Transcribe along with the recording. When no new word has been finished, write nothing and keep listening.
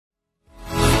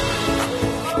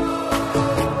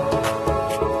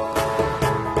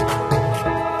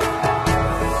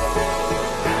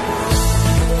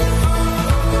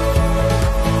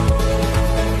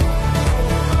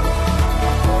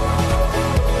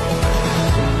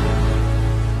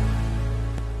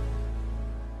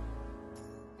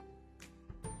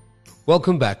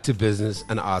Welcome back to Business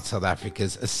and Art South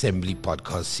Africa's Assembly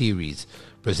podcast series,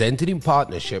 presented in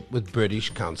partnership with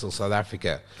British Council South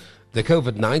Africa. The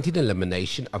COVID-19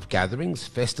 elimination of gatherings,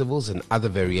 festivals, and other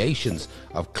variations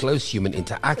of close human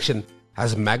interaction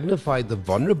has magnified the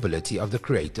vulnerability of the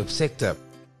creative sector,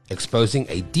 exposing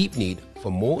a deep need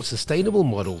for more sustainable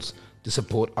models to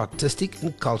support artistic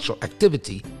and cultural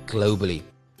activity globally.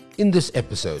 In this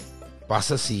episode,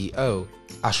 BASA CEO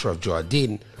Ashraf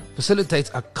Jouadin facilitates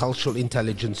a cultural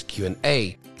intelligence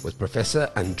Q&A with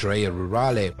Professor Andrea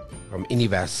Rurale from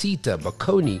Università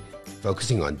Bocconi,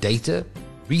 focusing on data,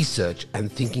 research,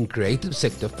 and thinking creative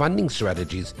sector funding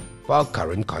strategies for our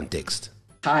current context.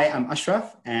 Hi, I'm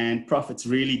Ashraf, and Prof, it's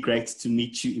really great to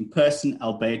meet you in person,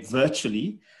 albeit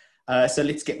virtually. So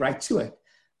let's get right to it.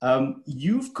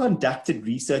 You've conducted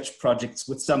research projects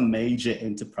with some major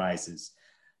enterprises.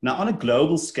 Now, on a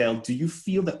global scale, do you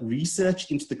feel that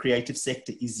research into the creative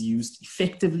sector is used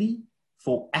effectively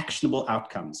for actionable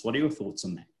outcomes? What are your thoughts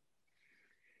on that?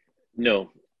 No,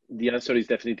 the answer is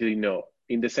definitely no,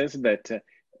 in the sense that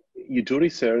you do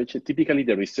research. Typically,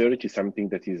 the research is something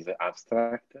that is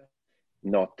abstract,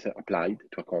 not applied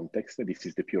to a context. This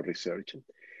is the pure research.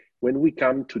 When we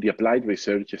come to the applied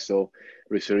research, so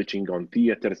researching on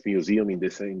theaters, museum in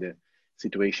the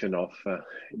situation of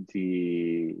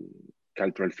the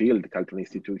cultural field, cultural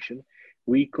institution,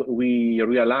 we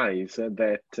realize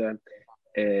that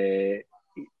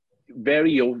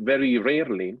very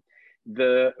rarely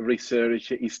the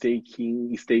research is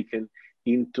taken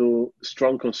into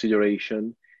strong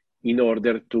consideration in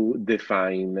order to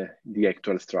define the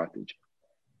actual strategy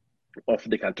of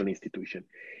the cultural institution.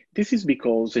 This is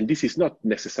because, and this is not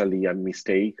necessarily a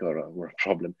mistake or a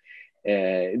problem,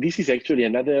 this is actually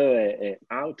another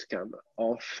outcome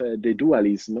of the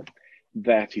dualism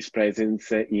that is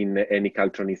present in any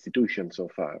cultural institution so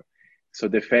far. So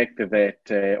the fact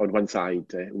that on one side,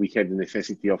 we have the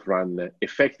necessity of run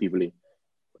effectively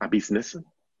a business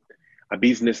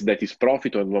that is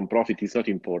profit or non-profit is not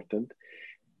important.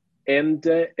 And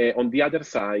on the other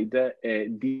side,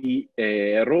 the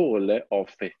role of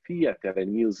theater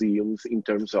and museums in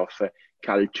terms of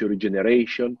culture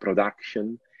generation,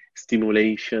 production,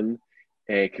 stimulation,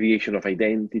 creation of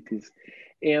identities.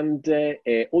 And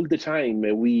all the time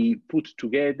we put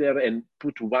together and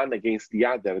put one against the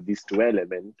other, these two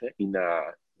elements in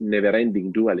a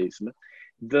never-ending dualism.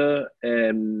 The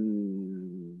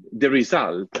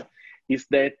result is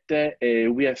that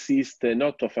we assist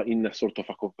not in a sort of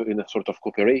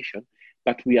cooperation,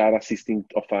 but we are assisting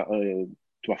to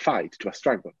a fight, to a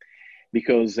struggle.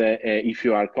 Because if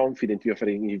you are confident you have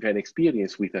an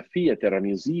experience with a theater, a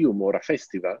museum, or a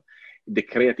festival, the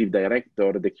creative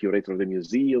director, the curator of the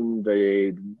museum,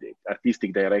 the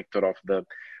artistic director of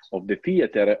the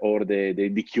theater, or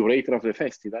the curator of the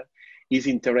festival is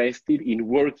interested in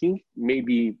working,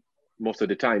 maybe most of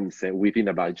the times within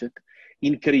a budget,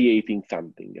 in creating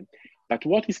something. But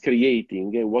what is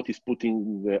creating, what is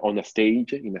putting on a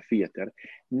stage in a theater,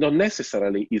 not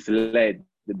necessarily is led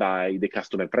by the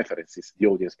customer preferences, the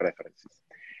audience preferences.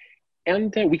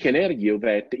 And we can argue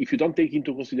that if you don't take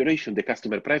into consideration the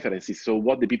customer preferences, so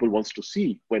what the people want to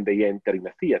see when they enter in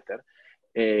a theater,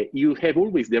 you have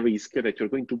always the risk that you're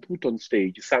going to put on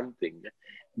stage something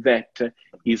that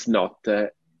is not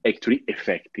actually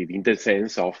effective in the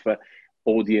sense of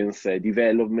audience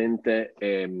development,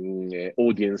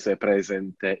 audience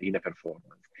present in a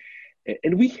performance.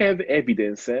 And we have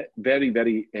evidence very,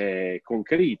 very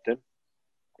concrete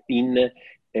in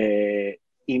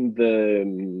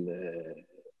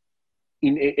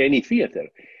any theater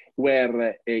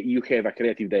where you have a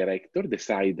creative director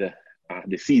decide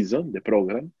the season, the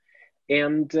program,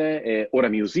 and or a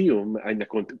museum, and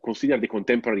consider the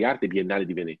Contemporary Art Biennale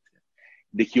di Venezia.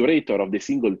 The curator of the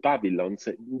single pavilions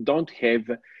don't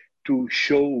have to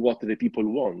show what the people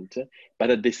want, but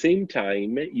at the same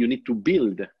time, you need to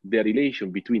build the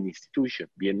relation between institution,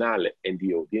 Biennale, and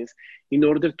the audience in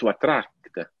order to attract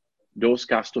those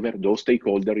customers, those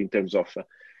stakeholders in terms of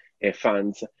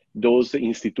funds, those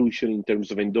institutions in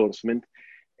terms of endorsement,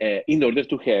 in order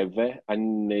to have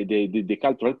the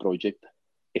cultural project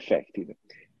effective.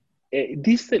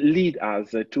 This leads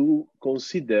us to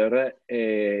consider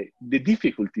the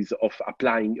difficulties of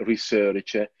applying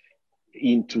research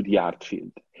into the art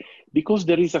field, because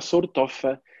there is a sort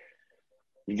of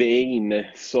vein,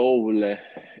 soul,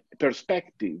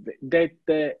 perspective that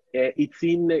it's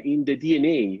in the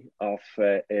DNA of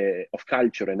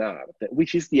culture and art,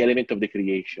 which is the element of the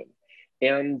creation.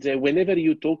 And whenever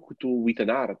you talk with an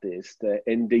artist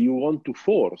and you want to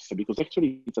force, because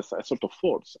actually it's a sort of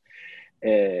force,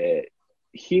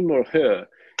 him or her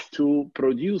to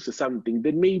produce something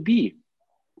that maybe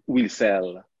will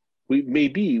sell,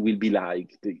 maybe will be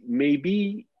liked,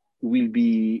 maybe will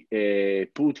be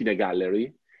put in a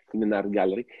gallery, in an art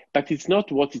gallery, but it's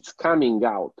not what it's coming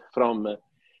out from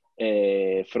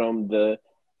his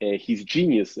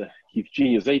genius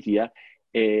idea.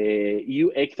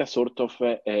 You act a sort of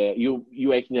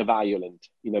you act in a violent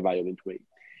way,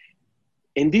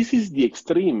 and this is the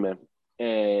extreme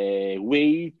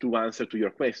way to answer to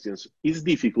your questions. It's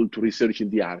difficult to research in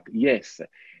the art, yes,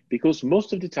 because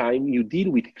most of the time you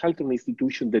deal with cultural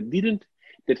institutions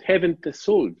that haven't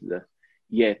solved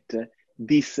yet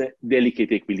this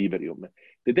delicate equilibrium.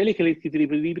 The delicate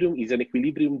equilibrium is an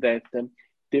equilibrium that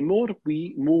the more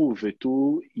we move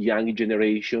to young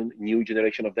generation, new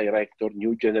generation of director,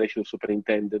 new generation of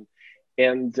superintendent,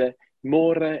 and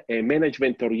more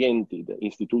management-oriented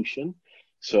institution,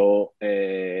 so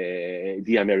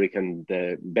the American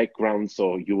background,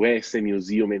 so US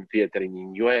museum and theater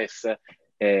in US,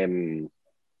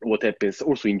 what happens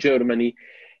also in Germany,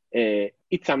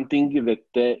 it's something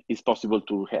that is possible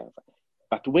to have.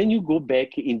 But when you go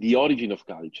back in the origin of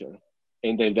culture,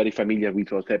 and I'm very familiar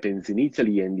with what happens in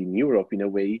Italy and in Europe in a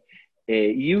way,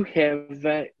 you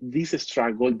have this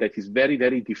struggle that is very,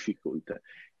 very difficult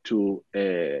to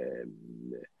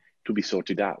be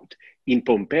sorted out. In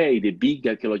Pompeii, the big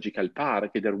archaeological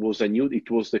park, there was the new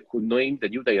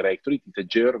director, it is a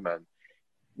German,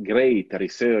 great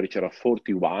researcher of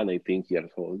 41, I think,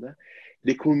 years old.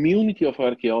 The community of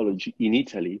archaeology in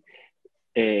Italy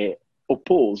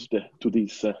opposed to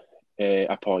this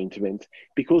appointment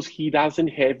because he doesn't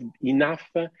have enough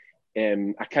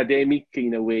academic,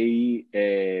 in a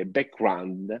way,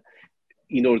 background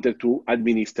in order to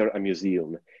administer a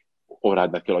museum or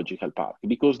an archaeological park,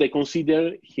 because they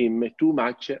consider him too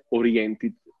much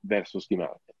oriented versus the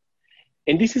market.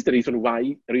 And this is the reason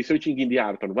why researching in the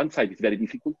art on one side is very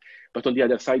difficult, but on the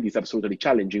other side is absolutely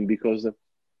challenging, because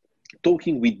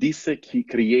talking with this key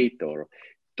creator,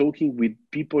 talking with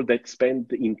people that spend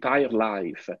the entire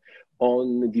life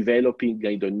on developing,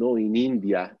 I don't know, in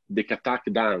India, the Kathak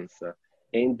dance,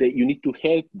 and you need to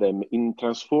help them in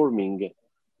transforming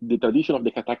the tradition of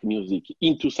the Kathak music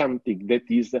into something that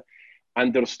is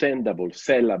understandable,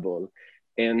 sellable,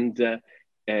 and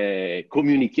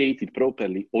communicated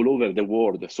properly all over the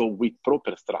world, so with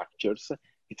proper structures.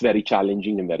 It's very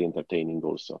challenging and very entertaining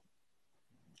also.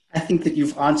 I think that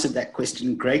you've answered that question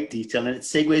in great detail, and it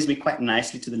segues me quite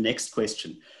nicely to the next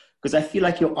question, because I feel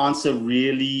like your answer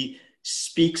really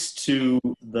speaks to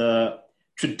the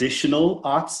traditional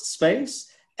arts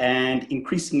space, and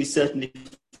increasingly, certainly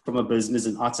from a business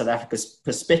and Art South Africa's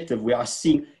perspective, we are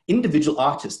seeing individual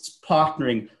artists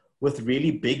partnering with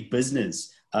really big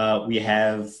business. We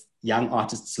have young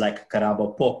artists like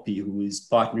Karabo Poppy, who is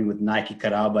partnering with Nike.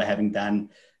 Karabo having done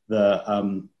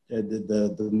the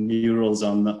murals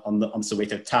on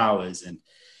Soweto Towers, and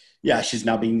yeah, she's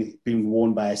now being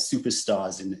worn by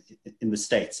superstars in the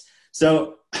States.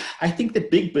 So I think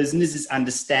that big business is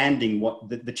understanding what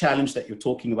the challenge that you're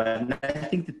talking about, and I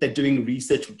think that they're doing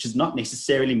research which is not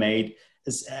necessarily made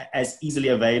as easily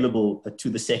available to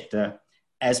the sector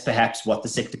as perhaps what the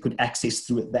sector could access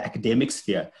through the academic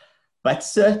sphere. But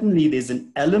certainly there's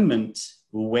an element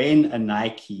when a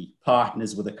Nike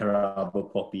partners with a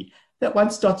Karabo Poppy that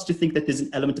one starts to think that there's an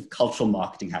element of cultural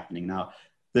marketing happening. Now,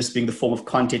 this being the form of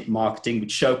content marketing,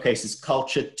 which showcases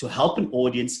culture to help an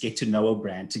audience get to know a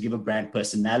brand, to give a brand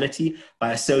personality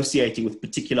by associating with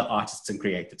particular artists and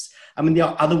creatives. I mean, there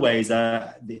are other ways,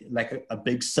 like a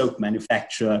big soap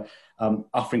manufacturer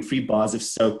offering free bars of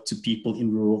soap to people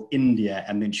in rural India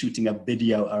and then shooting a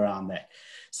video around that.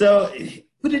 So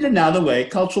put it another way,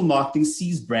 cultural marketing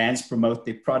sees brands promote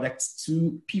their products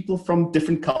to people from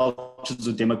different cultures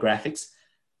or demographics.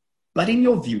 But in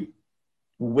your view,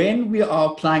 when we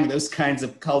are applying those kinds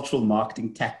of cultural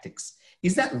marketing tactics,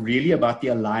 is that really about the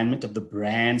alignment of the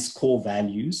brand's core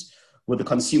values with the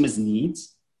consumer's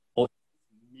needs, or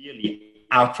merely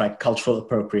outright cultural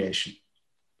appropriation?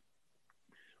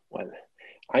 Well,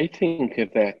 I think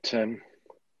that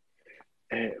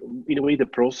in a way, the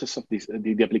process of this,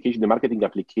 the application, the marketing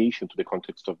application to the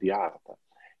context of the art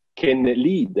can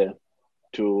lead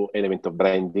to element of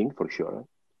branding, for sure.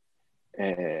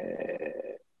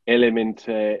 Elements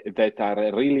that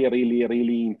are really, really,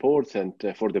 really important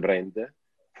for the brand,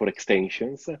 for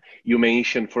extensions. You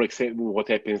mentioned, for example, what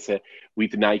happens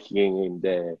with Nike and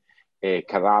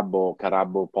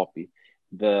Karabo Poppy.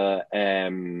 That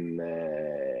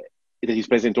is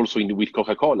present also with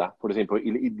Coca-Cola, for example.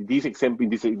 This example, in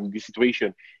this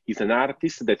situation, is an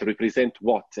artist that represents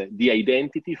what? The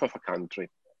identity of a country,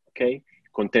 okay?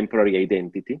 Contemporary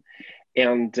identity.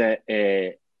 And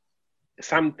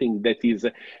something that is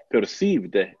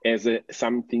perceived as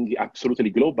something absolutely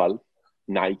global,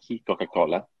 Nike,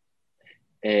 Coca-Cola,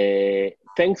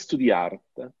 thanks to the art,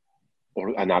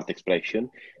 or an art expression,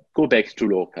 go back to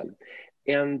local.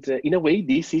 And in a way,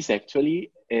 this is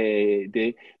actually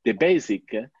the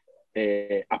basic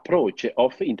approach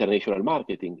of international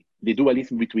marketing, the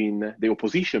dualism between, the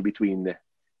opposition between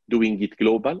doing it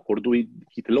global or doing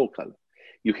it local.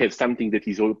 You have something that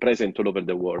is all present all over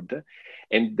the world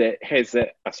and has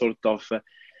a sort of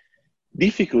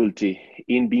difficulty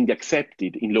in being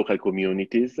accepted in local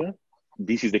communities.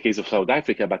 This is the case of South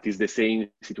Africa, but it's the same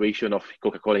situation of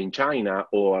Coca-Cola in China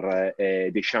or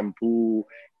the shampoo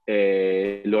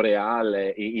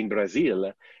L'Oreal in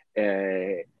Brazil.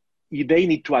 They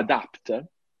need to adapt,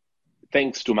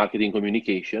 thanks to marketing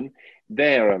communication,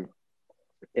 their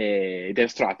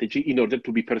strategy in order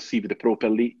to be perceived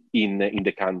properly in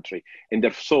the country. And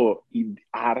therefore,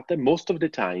 art, most of the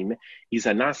time, is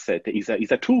an asset, is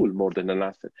a tool more than an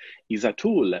asset, is a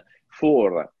tool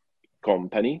for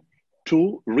company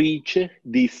to reach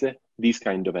this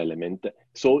kind of element.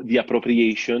 So the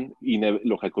appropriation in a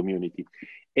local community.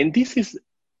 And this is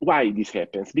why this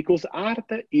happens, because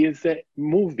art is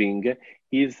moving,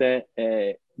 is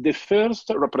the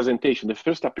first representation, the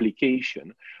first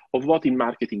application of what in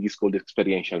marketing is called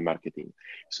experiential marketing.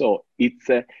 So it's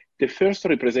the first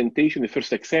representation, the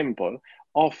first example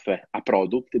of a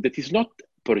product that is not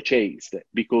purchased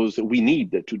because we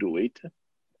need to do it.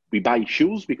 We buy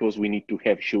shoes because we need to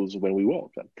have shoes when we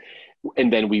walk.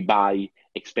 And then we buy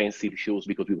expensive shoes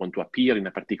because we want to appear in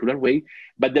a particular way.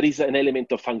 But there is an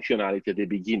element of functionality at the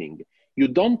beginning. You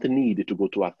don't need to go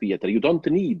to a theater. You don't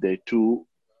need to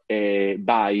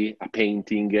buy a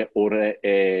painting or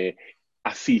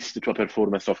assist to a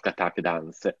performance of Kathak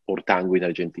dance or tango in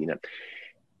Argentina.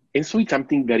 And so it's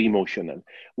something very emotional,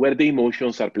 where the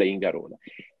emotions are playing a role.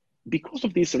 Because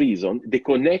of this reason, the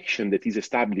connection that is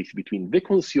established between the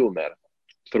consumer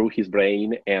through his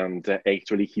brain and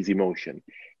actually his emotion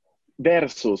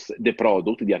versus the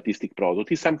product, the artistic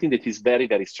product, is something that is very,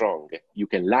 very strong. You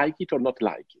can like it or not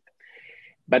like it.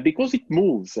 But because it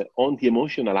moves on the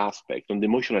emotional aspect, on the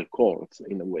emotional chords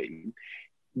in a way,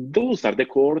 those are the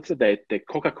chords that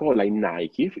Coca-Cola and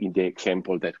Nike, in the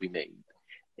example that we made,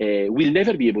 will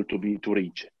never be able to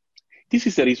reach. This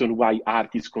is the reason why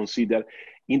art is considered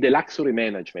in the luxury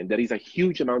management. There is a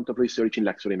huge amount of research in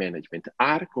luxury management.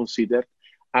 Art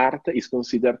is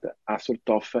considered a sort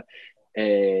of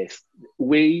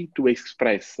way to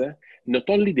express not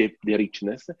only the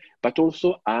richness, but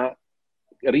also a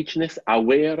richness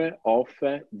aware of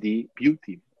the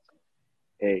beauty.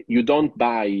 You don't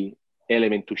buy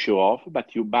element to show off,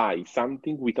 but you buy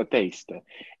something with a taste.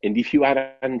 And if you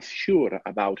are unsure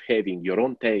about having your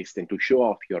own taste and to show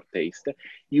off your taste,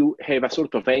 you have a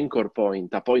sort of anchor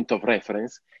point, a point of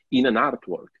reference in an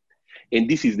artwork. And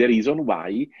this is the reason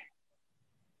why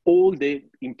all the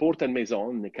important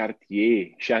maisons,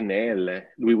 Cartier, Chanel,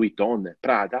 Louis Vuitton,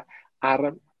 Prada,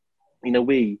 are in a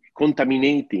way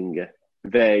contaminating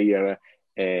their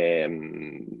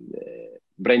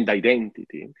brand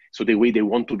identity, so the way they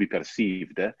want to be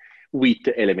perceived, with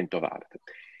element of art.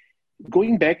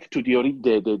 Going back to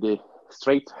the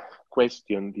straight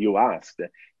question you asked,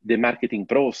 the marketing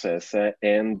process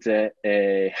and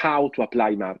how to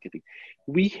apply marketing.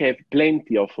 We have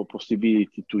plenty of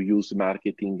possibility to use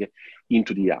marketing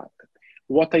into the art.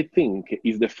 What I think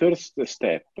is the first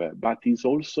step, but is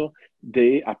also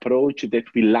the approach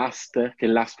that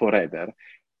can last forever,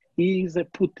 is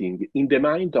putting in the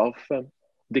mind of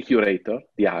the curator,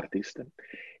 the artist,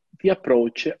 the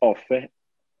approach of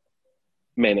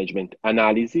management,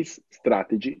 analysis,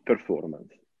 strategy,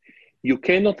 performance. You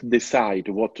cannot decide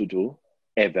what to do,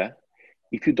 ever,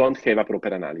 if you don't have a proper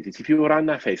analysis. If you run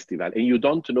a festival and you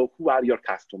don't know who are your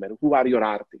customers, who are your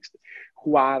artists,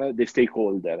 who are the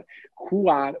stakeholders,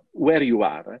 where you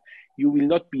are, you will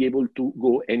not be able to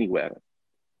go anywhere.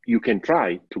 You can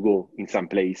try to go in some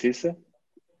places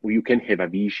where you can have a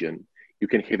vision. You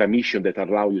can have a mission that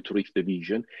allow you to reach the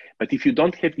vision. But if you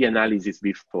don't have the analysis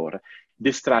before,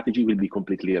 the strategy will be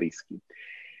completely risky.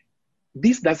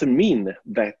 This doesn't mean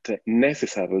that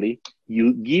necessarily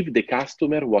you give the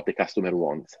customer what the customer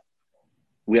wants.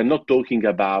 We are not talking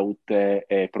about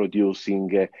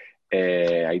producing,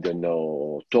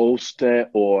 toast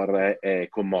or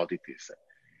commodities.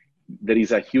 There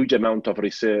is a huge amount of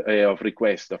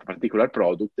request of a particular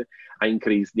product. I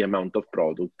increase the amount of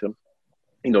product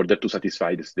in order to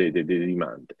satisfy the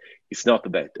demand. It's not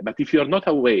that. But if you're not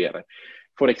aware,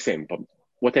 for example,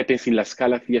 what happens in La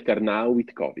Scala Theatre now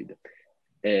with COVID.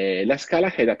 La Scala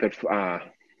had a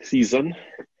season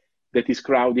that is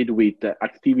crowded with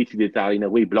activities that are in a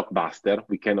way blockbuster.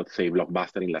 We cannot say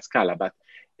blockbuster in La Scala, but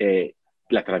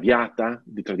La Traviata,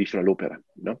 the traditional opera,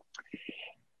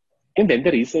 And then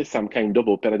there is some kind of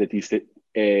opera that is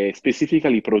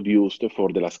specifically produced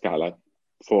for the La Scala,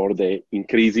 for the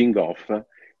increasing of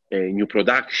new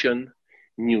production,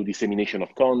 new dissemination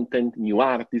of content, new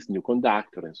artists, new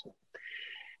conductor, and so on.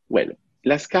 Well,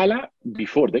 La Scala,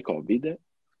 before the COVID,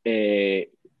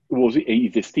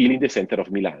 is still in the center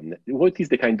of Milan. What is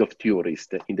the kind of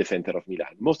tourist in the center of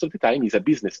Milan? Most of the time is a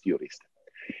business tourist.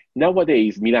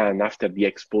 Nowadays, Milan, after the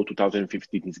Expo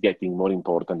 2015, is getting more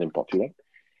important and popular.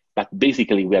 But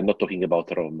basically, we are not talking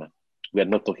about Rome. We are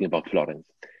not talking about Florence.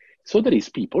 So there is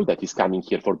people that is coming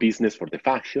here for business, for the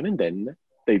fashion, and then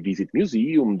they visit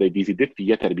museum, they visit the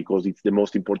theater because it's the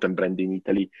most important brand in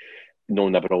Italy,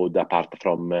 known abroad apart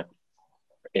from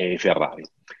Ferrari.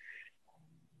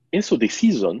 And so the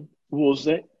season was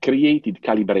created,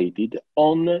 calibrated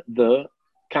on the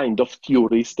kind of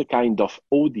tourist, kind of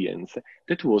audience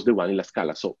that was the one in La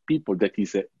Scala. So people that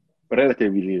is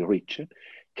relatively rich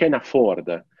can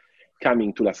afford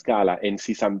coming to La Scala and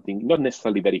see something not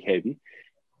necessarily very heavy,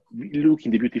 look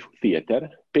in the beautiful theater,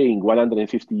 paying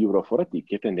 150 euro for a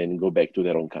ticket, and then go back to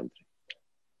their own country.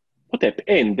 What happened?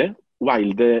 And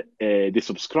while the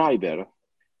subscriber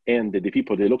and the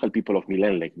people, the local people of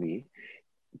Milan like me,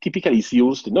 typically is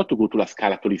used not to go to La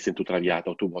Scala to listen to Traviata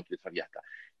or to watch the Traviata.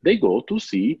 They go to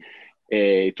see,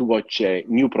 to watch a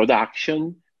new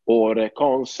production or a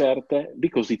concert,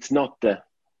 because it's not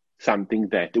something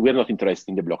that we're not interested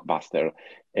in the blockbuster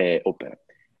opera.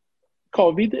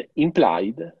 COVID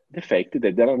implied the fact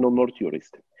that there are no more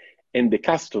tourists, and the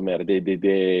customer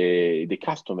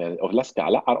of La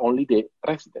Scala are only the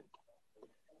resident.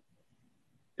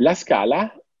 La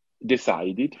Scala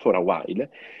decided for a while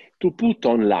to put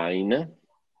online,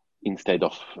 instead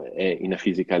of in a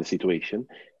physical situation,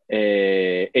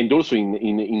 and also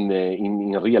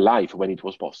in real life when it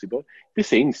was possible, the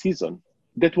same season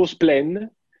that was planned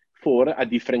for a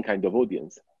different kind of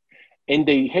audience. And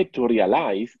they had to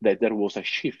realize that there was a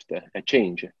shift, a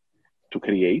change to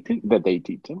create that they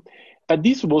did. But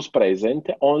this was present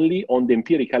only on the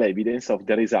empirical evidence of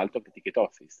the result of the ticket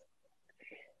office.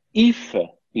 If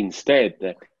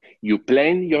instead you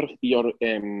plan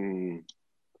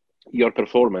your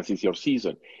performances, your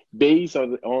season, based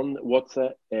on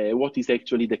what is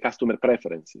actually the customer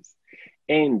preferences,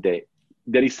 and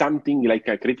there is something like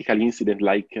a critical incident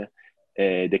like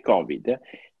the COVID,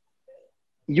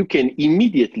 you can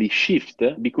immediately shift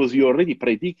because you already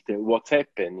predict what's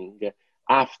happening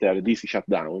after this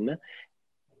shutdown,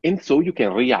 and so you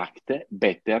can react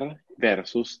better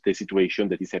versus the situation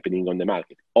that is happening on the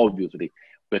market. Obviously,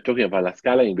 we're talking about La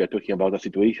Scala, and we're talking about a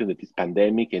situation that is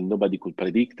pandemic and nobody could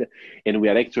predict, and we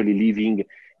are actually living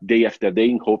day after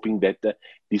day hoping that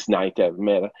this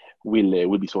nightmare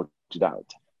will be sorted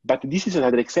out. But this is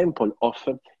another example of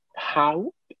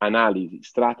how analysis,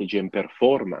 strategy, and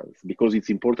performance, because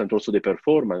it's important also the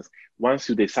performance. Once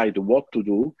you decide what to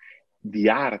do, the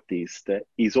artist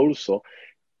is also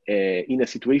in a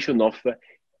situation of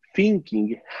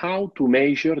thinking how to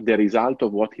measure the result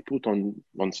of what he put on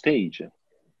stage.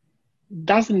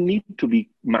 Doesn't need to be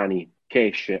money,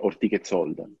 cash, or tickets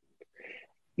sold.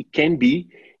 It can be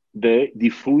the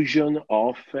diffusion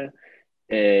of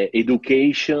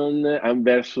education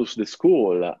versus the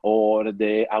school, or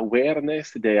the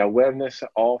awareness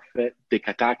of the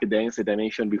Kathak dance that I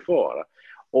mentioned before,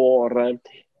 or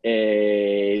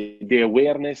the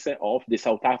awareness of the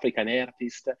South African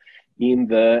artist in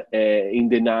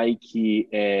the Nike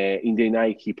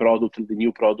product, the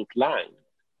new product line.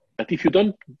 But if you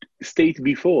don't state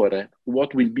before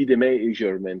what will be the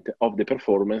measurement of the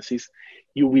performances,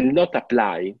 you will not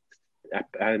apply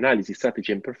analysis,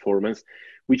 strategy, and performance,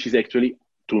 which is actually,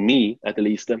 to me at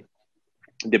least,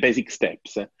 the basic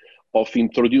steps of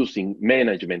introducing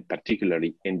management,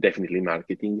 particularly, and definitely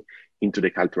marketing, into the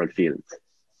cultural field.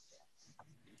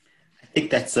 I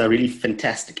think that's a really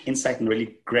fantastic insight and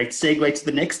really great segue to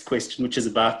the next question, which is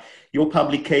about your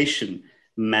publication,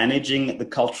 Managing the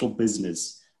Cultural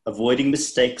Business, Avoiding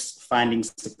Mistakes, Finding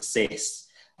Success.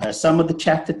 Some of the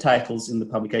chapter titles in the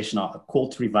publication are A Call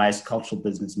to Revise Cultural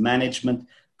Business Management,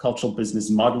 Cultural Business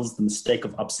Models, The Mistake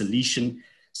of Obsolescence,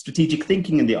 Strategic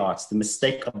Thinking in the Arts, The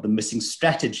Mistake of the Missing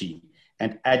Strategy,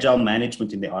 and Agile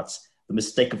Management in the Arts, The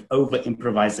Mistake of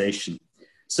Over-Improvisation.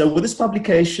 So with this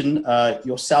publication,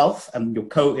 yourself and your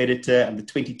co-editor and the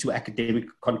 22 academic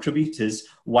contributors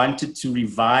wanted to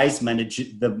revise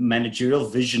the managerial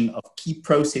vision of key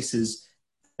processes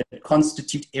that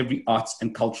constitute every arts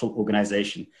and cultural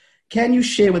organization. Can you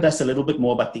share with us a little bit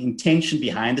more about the intention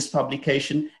behind this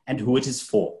publication and who it is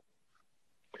for?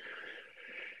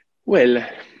 Well,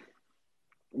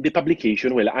 the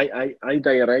publication, well, I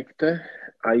direct,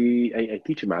 I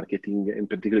teach marketing, in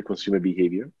particular consumer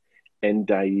behavior, and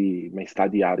my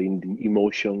study are in the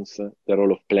emotions, the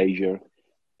role of pleasure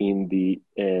in the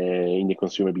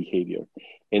consumer behavior.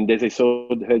 And as I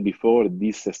said before,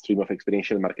 this stream of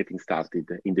experiential marketing started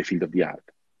in the field of the art,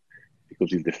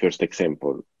 because it's the first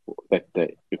example that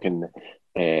you can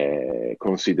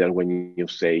consider when you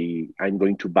say, I'm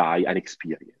going to buy an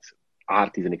experience.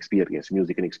 Art is an experience,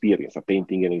 music an experience, a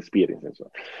painting an experience, and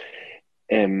so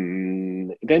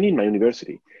on. Then in my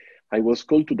university, I was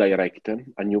called to direct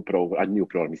a new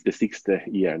program. It's the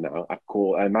 6th year now,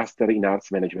 a Master in Arts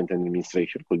Management and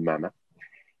Administration called MAMA.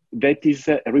 That is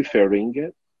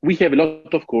referring, we have a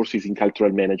lot of courses in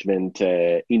cultural management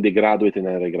in the graduate and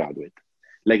undergraduate,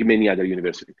 like many other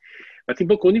universities. But in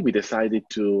Bocconi, we decided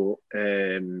to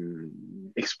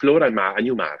explore a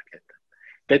new market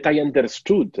that I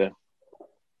understood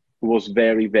was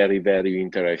very, very, very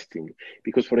interesting.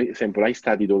 Because, for example, I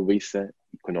studied always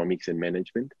economics and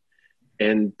management.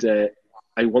 And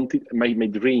I wanted, my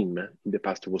dream in the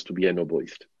past was to be an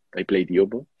oboist. I played the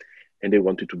oboe, and I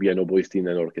wanted to be an oboist in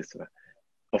an orchestra.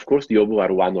 Of course, the oboe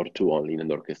are one or two only in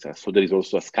an orchestra. So there is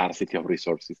also a scarcity of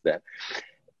resources there.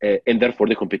 And therefore,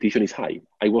 the competition is high.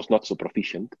 I was not so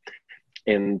proficient.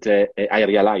 And I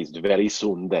realized very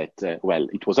soon that, well,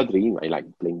 it was a dream. I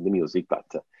liked playing the music,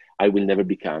 but I would never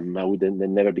become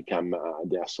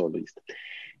the soloist.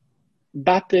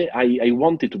 But I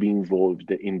wanted to be involved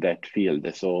in that field.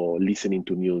 So listening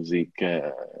to music,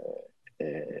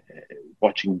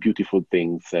 watching beautiful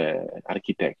things,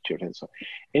 architecture, and so on.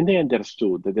 And I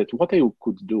understood that what I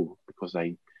could do, because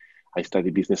I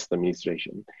studied business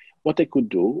administration, what I could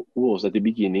do was at the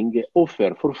beginning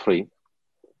offer for free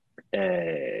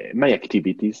my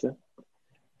activities.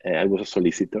 I was a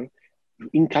solicitor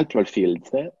in cultural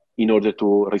fields in order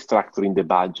to restructuring the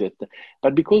budget.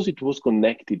 But because it was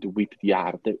connected with the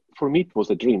art, for me it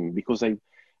was a dream, because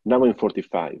now I'm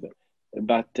 45.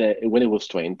 But when I was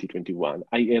 20, 21,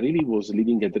 I really was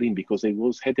living a dream, because I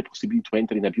had the possibility to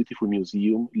enter in a beautiful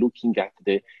museum, looking at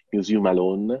the museum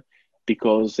alone,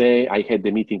 because I had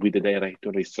the meeting with the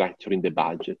director, restructuring the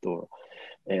budget or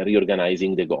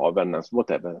reorganizing the governance,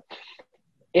 whatever.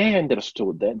 I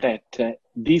understood that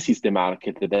this is the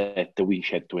market that we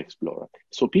had to explore.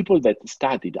 So people that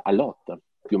studied a lot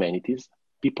humanities,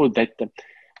 people that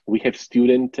we have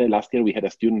last year we had a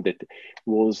student that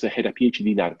had a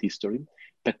PhD in art history,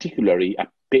 particularly a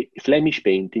Flemish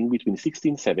painting between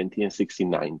 1670 and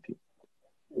 1690.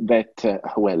 That,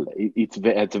 well,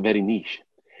 it's very niche.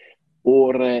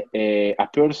 Or a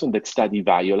person that studied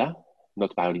viola,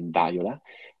 not violin, viola,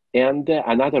 and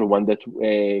another one that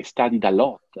studied a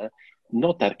lot,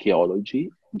 not archaeology,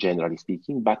 generally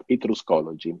speaking, but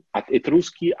Etruscology.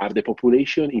 Etrusci are the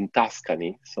population in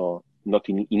Tuscany, so not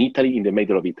in Italy, in the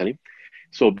middle of Italy.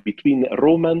 So between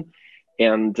Roman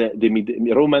and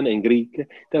Roman and Greek,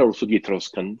 there are also the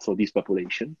Etruscan, so this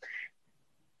population.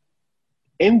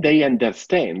 And they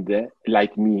understand,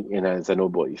 like me and as an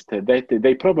oboist, that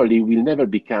they probably will never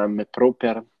become a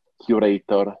proper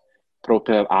curator,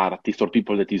 proper artist, or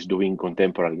people that is doing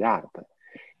contemporary art.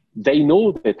 They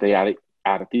know that they are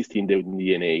artists in their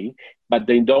DNA, but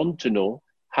they don't know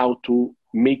how to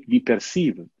be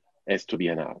perceived as to be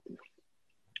an artist.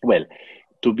 Well,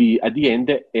 at the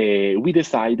end, we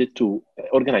decided to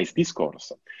organize this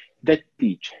course that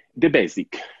teach the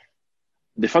basic,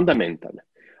 the fundamental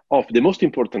of the most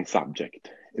important subject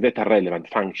that are relevant,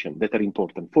 function, that are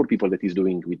important for people that is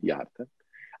doing with the art.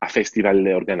 A festival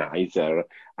organizer,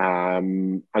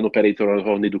 an operator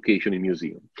on education in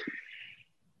museum,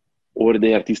 or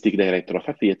the artistic director of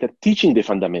a theater, teaching the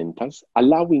fundamentals,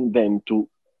 allowing them to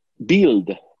build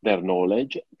their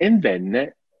knowledge, and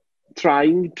then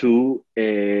trying to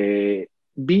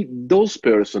be those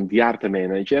persons, the art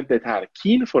manager, that are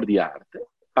keen for the art,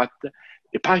 but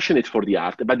passionate for the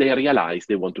art, but they realize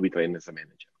they want to be trained as a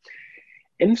manager.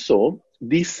 And so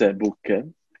this book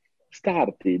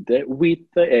started with,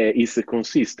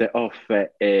 consists of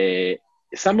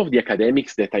some of the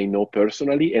academics that I know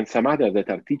personally and some others that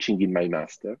are teaching in my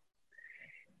master,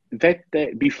 that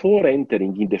before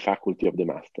entering in the faculty of the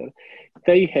master,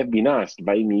 they have been asked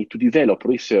by me to develop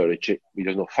research,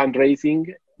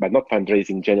 fundraising, but not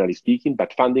fundraising generally speaking,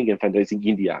 but funding and fundraising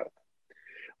in the art,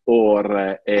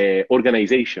 or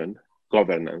organization,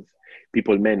 governance,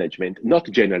 people management, not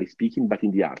generally speaking, but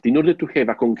in the art, in order to have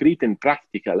a concrete and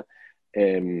practical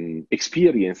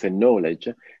experience and knowledge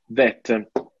that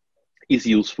is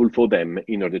useful for them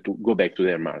in order to go back to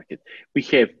their market. We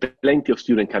have plenty of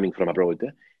students coming from abroad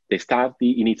They start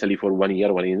in Italy for 1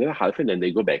 year, 1 year and a half, and then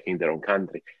they go back in their own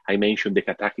country. I mentioned the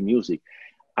Kataki music.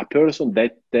 A person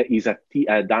that is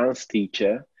a dance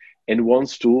teacher and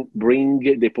wants to bring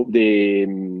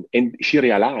and she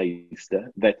realized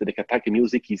that the Kataki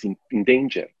music is in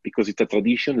danger because it's a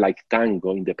tradition like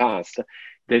tango in the past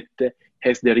that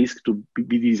has the risk to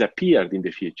be disappeared in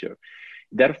the future.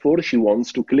 Therefore, she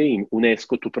wants to claim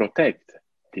UNESCO to protect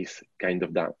this kind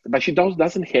of dance. But she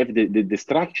doesn't have the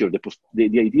structure,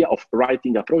 the idea of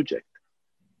writing a project.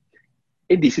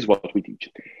 And this is what we teach.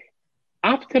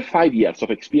 After 5 years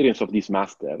of experience of this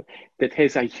master that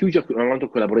has a huge amount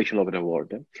of collaboration over the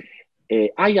world,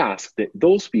 I asked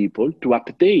those people to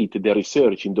update the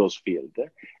research in those fields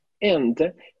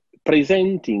and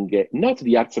presenting not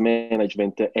the arts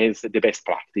management as the best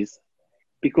practice,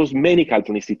 because many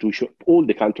cultural institutions, all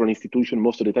the cultural institutions,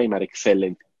 most of the time are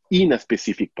excellent in a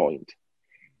specific point.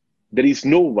 There is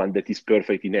no one that is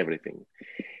perfect in everything,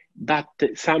 but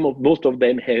most of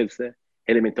them has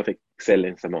element of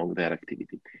excellence among their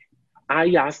activity.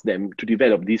 I asked them to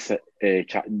develop this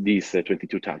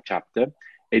 22 chapter,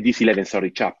 this 11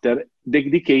 chapter,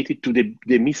 dedicated to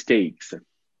the mistakes.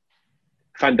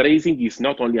 Fundraising is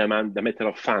not only a matter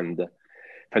of fund.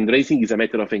 Fundraising is a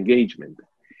matter of engagement.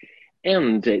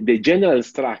 And the general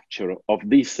structure of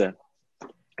this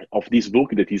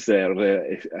book that is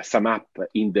summed up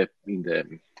in the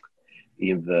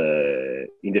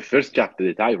first chapter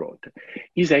that I wrote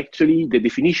is actually the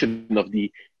definition of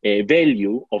the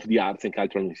value of the arts and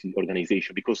cultural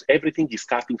organization, because everything is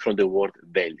starting from the word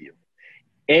value.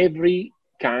 Every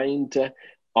kind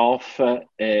of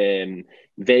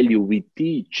value we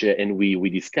teach and we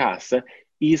discuss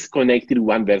is connected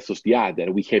one versus the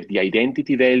other. We have the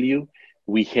identity value,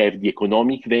 we have the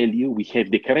economic value, we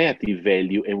have the creative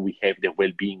value, and we have the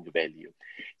well-being value.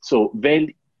 So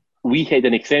we had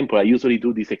an example. I usually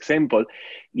do this example,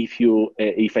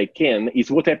 if I can, is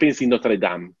what happens in Notre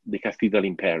Dame, the cathedral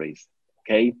in Paris.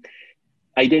 Okay,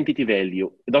 identity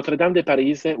value. Notre Dame de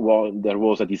Paris, there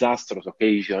was a disastrous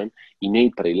occasion in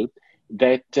April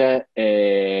that,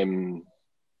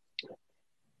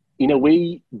 in a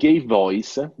way, gave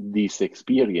voice this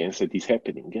experience that is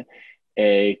happening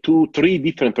to 3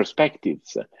 different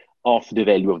perspectives of the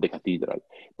value of the cathedral.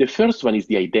 The first one is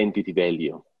the identity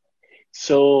value.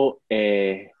 So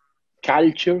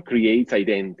culture creates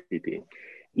identity.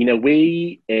 In a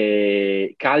way,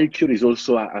 culture is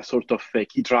also a sort of a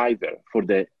key driver for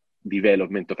the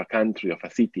development of a country, of a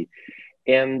city.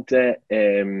 And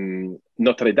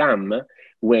Notre Dame,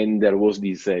 when there was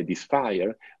this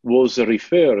fire, was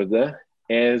referred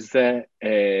as an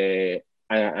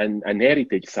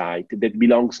heritage site that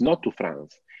belongs not to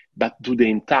France, but to the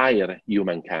entire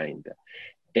humankind.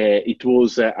 It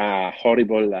was a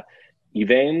horrible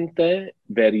event,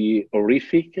 very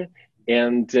horrific,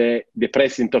 and the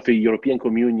president of the European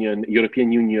Union,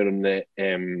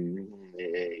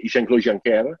 Jean-Claude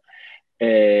Juncker,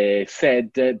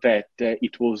 said that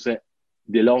it was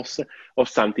the loss of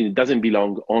something that doesn't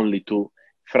belong only to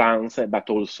France, but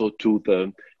also to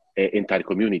the entire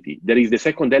community. There is the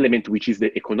second element, which is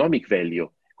the economic value.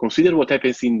 Consider what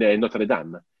happens in Notre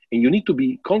Dame. And you need to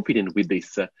be confident with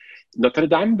this. Notre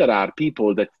Dame, there are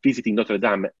people that visiting Notre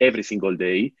Dame every single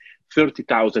day,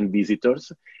 30,000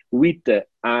 visitors, with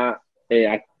a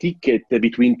ticket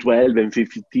between 12 and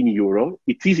 15 euro.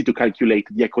 It's easy to calculate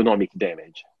the economic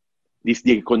damage. This is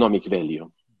the economic value.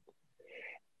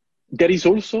 There is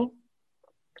also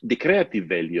the creative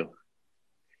value.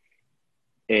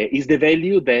 Is the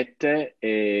value that,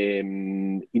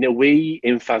 in a way,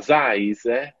 emphasize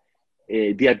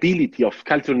the ability of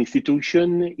cultural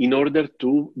institution in order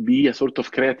to be a sort of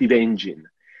creative engine.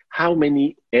 How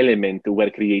many elements were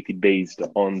created based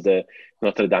on the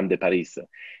Notre Dame de Paris?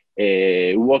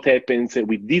 What happens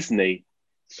with Disney?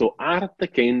 So art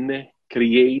can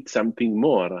create something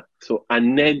more. So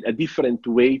a different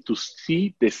way to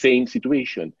see the same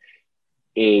situation.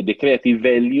 The creative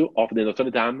value of the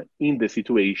Notre Dame in the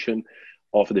situation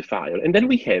of the fire. And then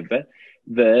we have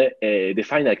the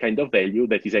final kind of value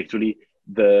that is actually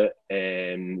the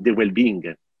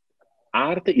well-being.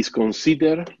 Art is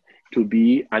considered to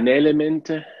be an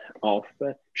element of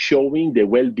showing the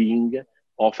well-being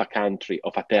of a country,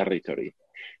 of a territory,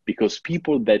 because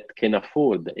people that can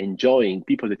afford enjoying,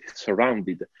 people that is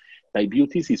surrounded by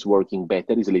beauties is working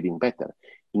better, is living better.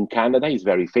 In Canada, it's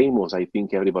very famous, I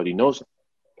think everybody knows,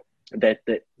 that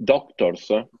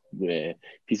doctors,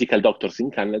 physical doctors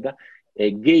in Canada,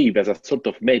 gave as a sort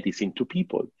of medicine to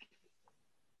people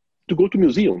to go to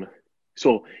museum.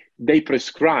 So they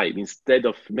prescribe, instead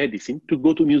of medicine, to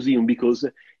go to museum, because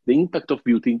the impact of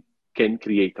beauty can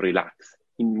create relax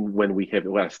when we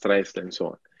are stressed and so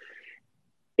on.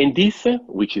 And this,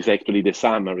 which is actually the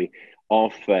summary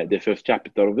of the first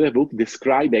chapter of the book,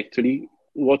 describe actually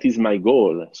what is my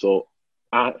goal. So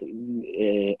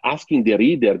asking the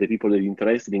reader, the people that are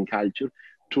interested in culture,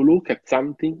 to look at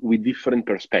something with different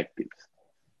perspectives.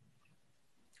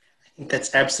 I think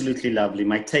that's absolutely lovely.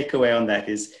 My takeaway on that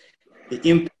is the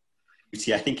impact of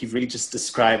beauty. I think you've really just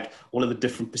described all of the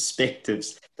different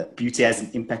perspectives that beauty has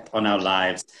an impact on our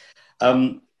lives.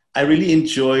 I really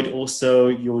enjoyed also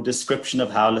your description of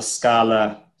how La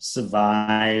Scala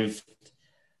survived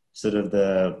sort of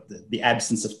the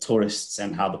absence of tourists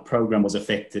and how the program was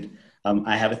affected.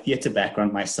 I have a theatre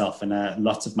background myself, and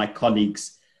lots of my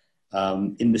colleagues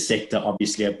in the sector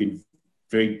obviously have been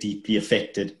very deeply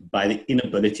affected by the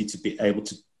inability to be able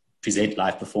to present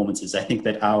live performances. I think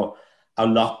that our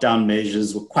lockdown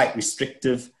measures were quite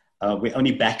restrictive. We're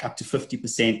only back up to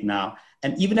 50% now.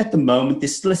 And even at the moment,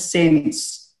 there's still a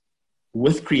sense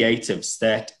with creatives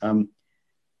that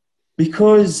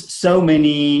because so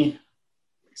many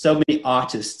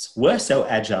artists were so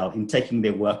agile in taking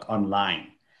their work online,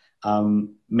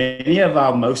 many of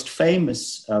our most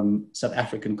famous South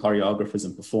African choreographers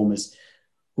and performers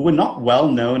who were not well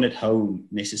known at home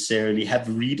necessarily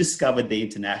have rediscovered their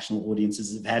international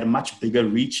audiences, have had a much bigger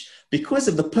reach because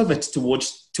of the pivot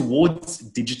towards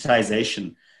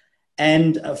digitization.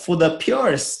 And for the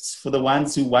purists, for the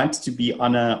ones who want to be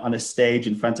on a stage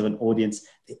in front of an audience,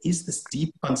 there is this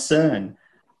deep concern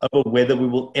over whether we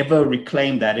will ever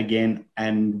reclaim that again,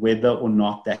 and whether or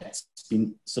not that's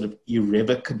been sort of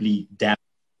irrevocably damaged,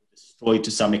 destroyed to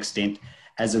some extent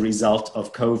as a result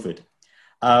of COVID.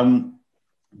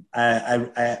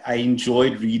 I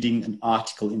enjoyed reading an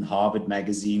article in Harvard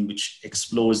Magazine which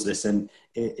explores this, and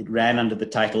it ran under the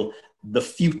title "The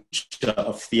Future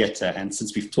of Theatre." And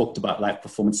since we've talked about live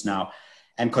performance now,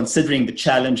 and considering the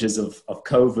challenges of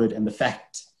COVID and the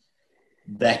fact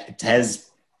that it has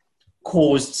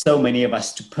caused so many of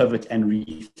us to pivot and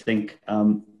rethink,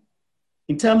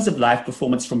 in terms of live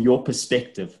performance from your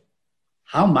perspective,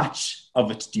 how much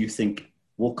of it do you think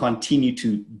will continue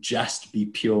to just be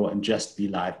pure and just be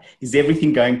live? Is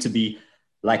everything going to be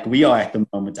like we are at the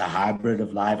moment, a hybrid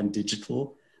of live and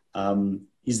digital?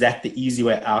 Is that the easy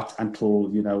way out until,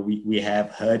 we have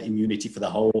herd immunity for the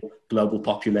whole global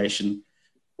population?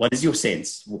 What is your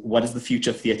sense? What does the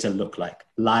future of theatre look like?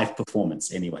 Live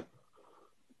performance, anyway.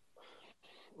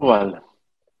 Well,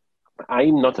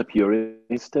 I'm not a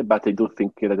purist, but I do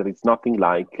think that there is nothing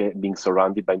like being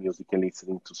surrounded by music and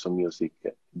listening to some music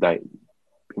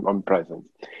on present.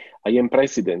 I am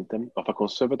president of a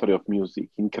conservatory of music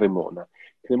in Cremona.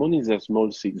 Cremona is a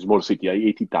small city,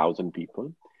 80,000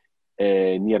 people,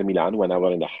 near Milan, 1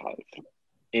 hour and a half,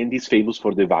 and is famous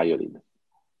for the violin.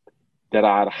 There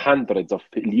are hundreds of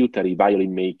literary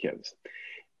violin makers.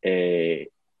 The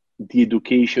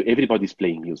education, everybody's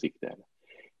playing music there.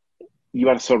 You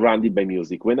are surrounded by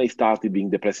music. When I started being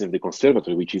the president of the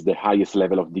conservatory, which is the highest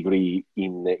level of degree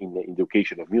in the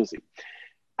education of music,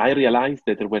 I realized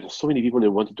that there were so many people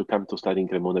that wanted to come to study in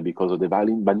Cremona because of the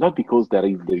violin, but not because there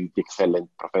is the excellent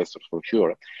professors for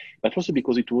sure, but also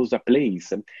because it was a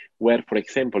place where, for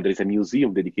example, there is a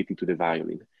museum dedicated to the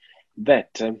violin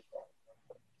that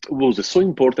was so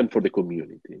important for the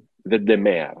community that the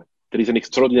mayor, there is an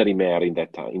extraordinary mayor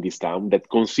in this town that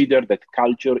considered that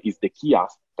culture is the key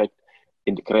aspect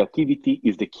and creativity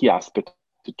is the key aspect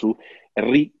to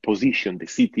reposition the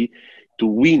city, to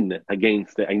win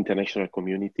against the international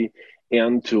community,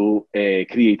 and to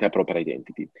create a proper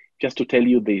identity. Just to tell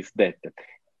you this, that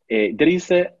there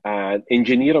is an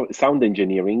sound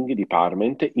engineering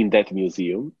department in that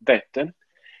museum that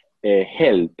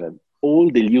help all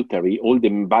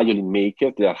the violin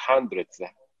makers, there are hundreds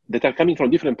that are coming from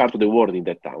different parts of the world in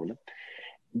that town,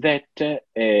 that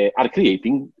are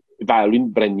creating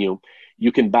violin brand new.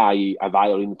 You can buy a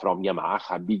violin from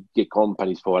Yamaha, big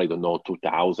companies for,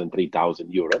 2,000,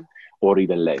 3,000 euros, or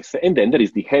even less. And then there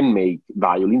is the handmade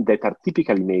violin that are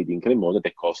typically made in Cremona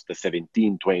that cost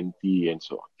 17, 20, and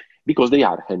so on, because they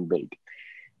are handmade.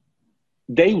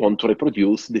 They want to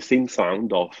reproduce the same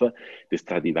sound of the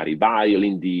Stradivari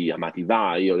violin, the Amati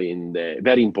violin, the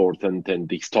very important and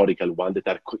the historical one that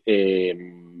are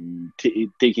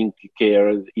taking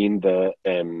care in the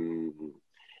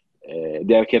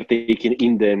they are caretaken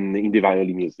in the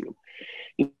violin museum.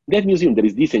 In that museum, there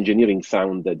is this engineering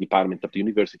sound department of the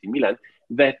University in Milan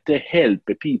that help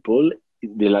people,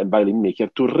 the violin maker,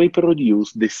 to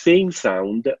reproduce the same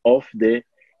sound of the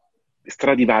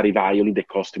Stradivari violin that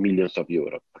cost millions of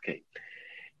euros. Okay,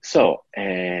 so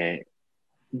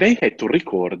they had to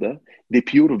record the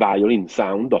pure violin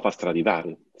sound of a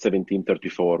Stradivari,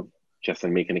 1734, just to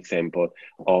make an example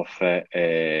of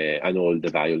an old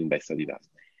violin by Stradivari.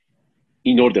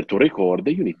 In order to record,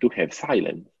 you need to have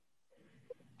silence.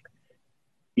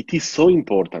 It is so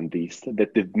important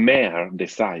that the mayor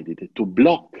decided to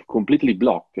completely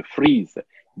freeze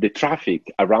the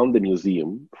traffic around the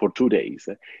museum for 2 days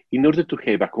in order to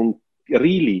have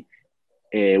really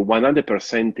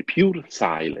 100% pure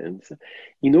silence,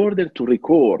 in order to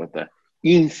record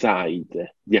inside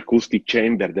the acoustic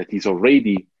chamber that is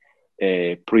already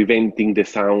preventing the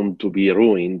sound to be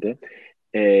ruined,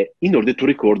 in order to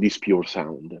record this pure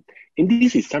sound. And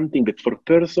this is something that for a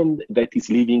person that is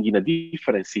living in a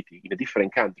different city, in a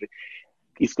different country,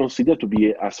 is considered to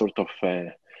be a sort of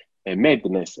a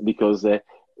madness, because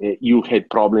you had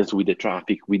problems with the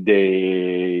traffic, with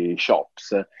the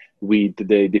shops, with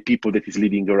the people that is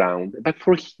living around. But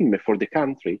for him, for the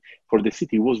country, for the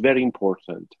city, it was very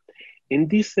important. And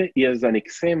this is an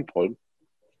example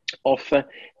of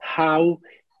how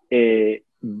this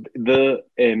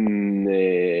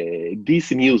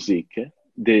music,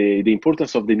 the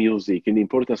importance of the music and the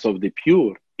importance of the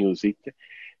pure music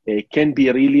can be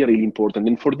really, really important.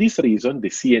 And for this reason, the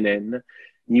CNN,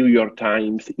 New York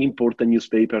Times, important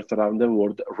newspapers around the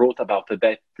world wrote about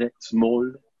that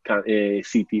small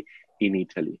city in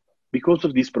Italy because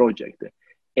of this project.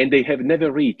 And they have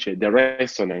never reached the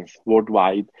resonance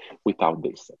worldwide without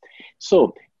this.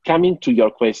 So, coming to your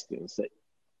questions,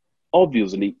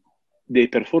 obviously, the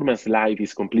performance live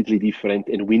is completely different,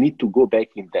 and we need to go back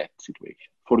in that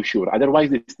situation, for sure. Otherwise,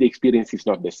 the experience is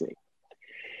not the same.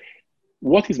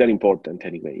 What is very important,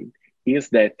 anyway, is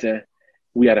that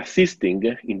we are assisting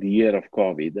in the year of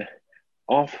COVID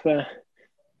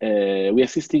we are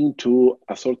assisting to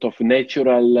a sort of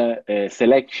natural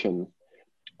selection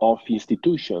of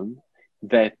institutions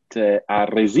that are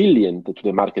resilient to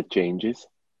the market changes,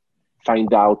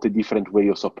 find out a different way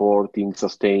of supporting,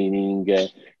 sustaining,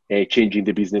 changing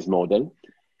the business model,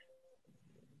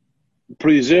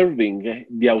 preserving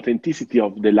the authenticity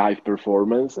of the live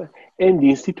performance, and the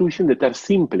institutions that are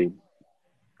simply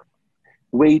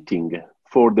waiting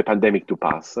for the pandemic to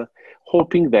pass,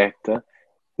 hoping that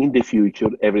in the future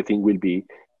everything will be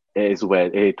as well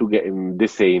to get the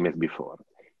same as before.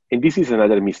 And this is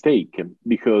another mistake,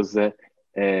 because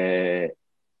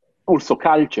also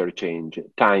culture change,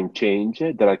 time change.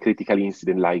 There are critical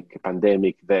incidents like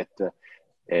pandemic that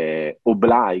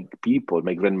oblige people.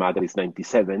 My grandmother is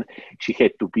 97. She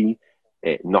had to be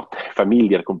not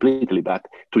familiar completely, but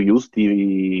to use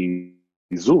the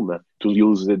Zoom, to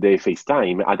use the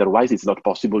FaceTime. Otherwise, it's not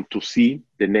possible to see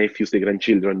the nephews, the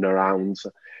grandchildren around,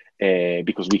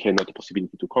 because we have not the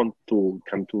possibility to come to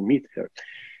meet her.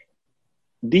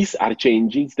 These are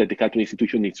changes that the cultural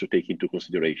institution needs to take into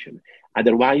consideration.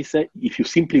 Otherwise, if you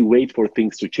simply wait for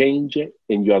things to change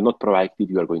and you are not proactive,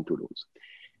 you are going to lose.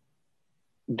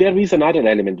 There is another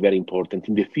element very important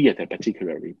in the theater,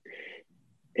 particularly.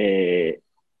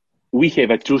 We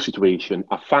have a true situation,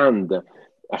 a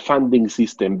funding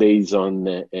system based on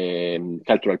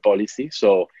cultural policy.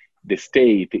 So the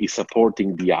state is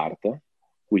supporting the art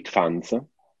with funds.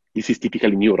 This is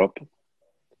typical in Europe.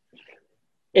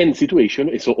 And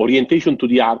situation, so orientation to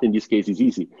the art in this case is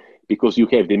easy, because you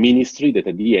have the ministry that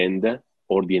at the end,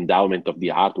 or the endowment of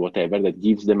the art, whatever, that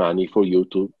gives the money for you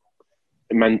to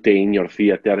maintain your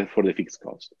theater for the fixed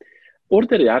cost. Or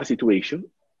there are situations,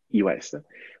 US,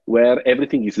 where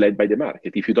everything is led by the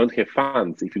market. If you don't have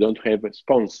funds, if you don't have a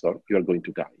sponsor, you are going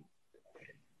to die.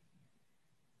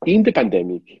 In the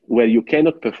pandemic, where you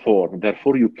cannot perform,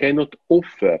 therefore you cannot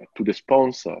offer to the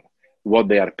sponsor what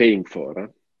they are paying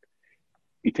for,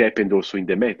 it happened also in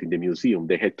the Met, in the museum.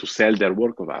 They had to sell their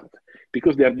work of art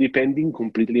because they are depending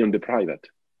completely on the private.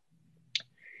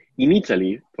 In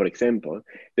Italy, for example,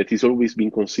 that is always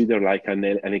been considered like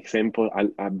an example,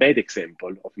 a bad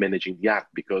example of managing the art,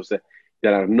 because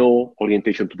there are no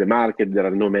orientation to the market, there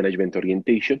are no management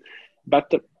orientation.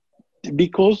 But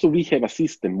because we have a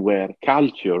system where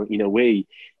culture, in a way,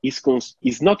 is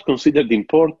not considered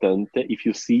important if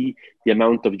you see the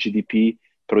amount of GDP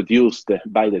produced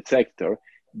by the sector,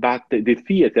 but the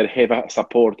theater have a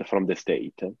support from the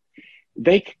state.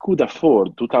 They could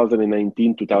afford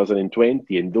 2019,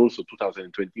 2020, and also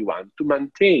 2021 to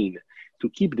maintain, to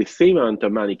keep the same amount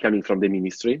of money coming from the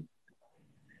ministry.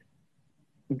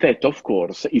 That, of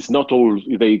course, is not all,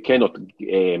 they cannot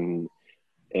have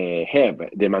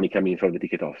the money coming from the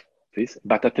ticket office,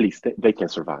 but at least they can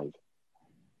survive.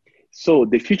 So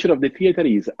the future of the theater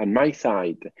is, on my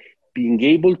side, being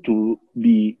able to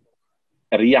be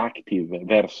reactive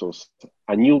versus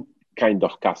a new kind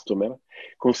of customer.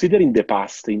 Considering the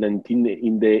past, in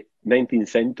the 19th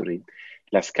century,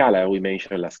 La Scala, we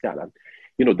mentioned La Scala,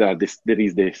 there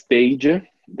is the stage,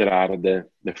 there are the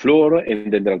floor,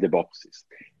 and then there are the boxes.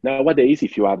 Nowadays,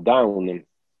 if you are down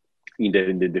in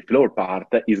the floor part,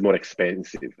 is more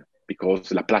expensive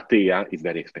because La Platea is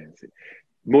very expensive.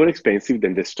 More expensive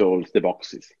than the stalls, the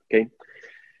boxes, okay?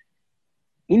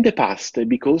 In the past,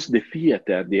 because the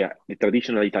theater, the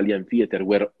traditional Italian theater,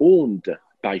 were owned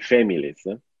by families,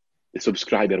 the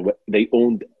subscriber, they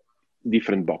owned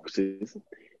different boxes.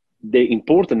 The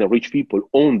important and rich people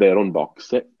owned their own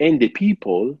box, and the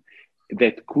people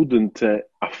that couldn't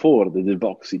afford the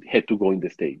box, it had to go in the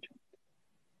stage,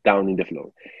 down in the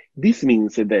floor. This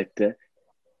means that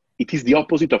it is the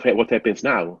opposite of what happens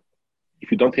now.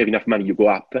 If you don't have enough money, you go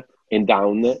up, and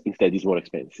down instead is more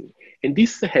expensive. And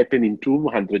this happened in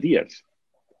 200 years.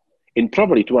 And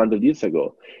probably 200 years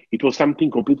ago, it was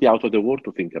something completely out of the world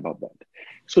to think about that.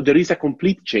 So there is a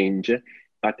complete change,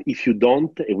 but if you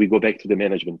don't, and we go back to the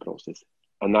management process,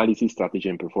 analysis, strategy,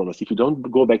 and performance, if you don't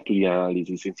go back to the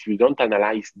analysis, if you don't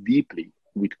analyze deeply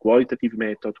with qualitative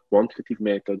method, quantitative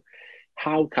method,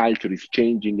 how culture is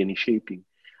changing and shaping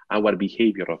our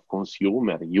behavior of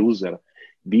consumer, user,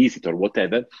 visitor,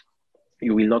 whatever,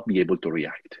 you will not be able to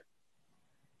react.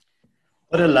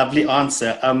 What a lovely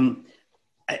answer.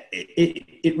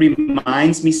 It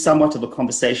reminds me somewhat of a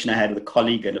conversation I had with a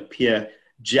colleague and a peer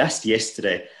just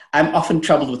yesterday. I'm often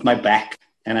troubled with my back,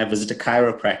 and I visit a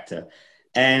chiropractor.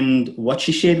 And what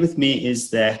she shared with me is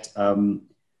that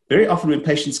very often when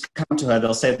patients come to her,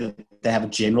 they'll say that they have a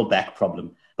general back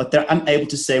problem, but they're unable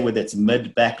to say whether it's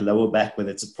mid back, lower back,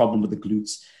 whether it's a problem with the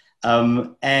glutes.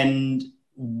 And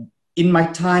in my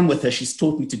time with her, she's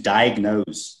taught me to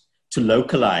diagnose, to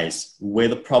localize where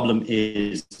the problem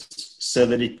is so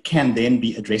that it can then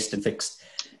be addressed and fixed.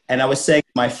 And I was saying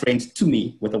to my friend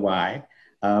Tumi with a Y,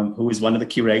 who is one of the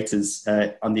curators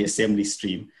on the assembly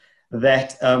stream,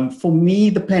 that for me,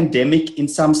 the pandemic in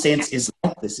some sense is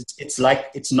like this. It's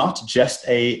like, it's not just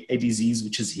a disease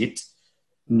which has hit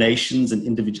nations and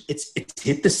individuals, it's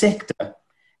hit the sector.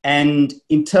 And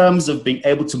in terms of being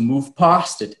able to move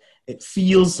past it, it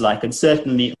feels like, and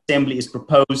certainly assembly is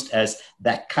proposed as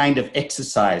that kind of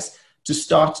exercise to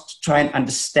start to try and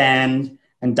understand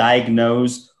and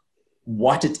diagnose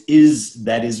what it is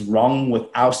that is wrong with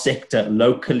our sector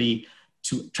locally,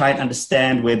 to try and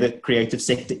understand where the creative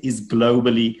sector is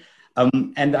globally.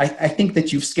 And I think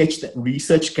that you've sketched that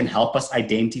research can help us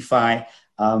identify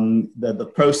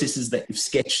the processes that you've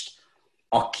sketched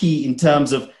are key in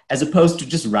terms of, as opposed to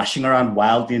just rushing around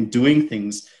wildly and doing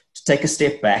things, to take a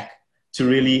step back, to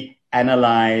really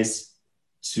analyze,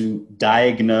 to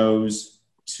diagnose,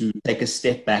 to take a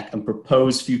step back and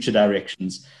propose future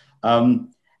directions. To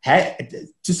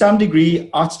some degree,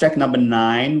 Arts Track number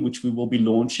 9, which we will be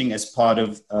launching as part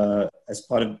of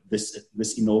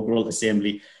this inaugural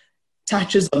assembly,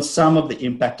 touches on some of the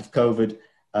impact of COVID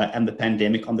and the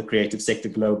pandemic on the creative sector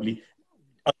globally.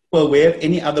 Are you aware of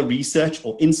any other research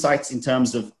or insights in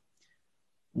terms of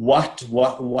what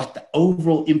the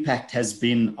overall impact has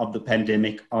been of the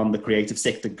pandemic on the creative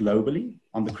sector globally,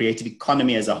 on the creative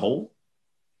economy as a whole?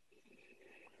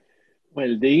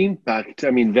 Well, the impact,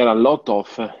 I mean, there are a lot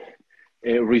of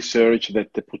research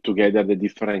that put together the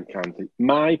different countries.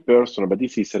 My personal, but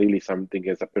this is really something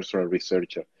as a personal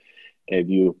researcher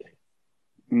view,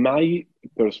 my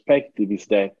perspective is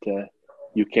that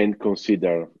you can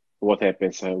consider what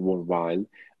happens worldwide,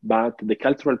 but the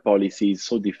cultural policy is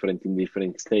so different in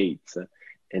different states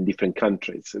and different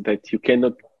countries that you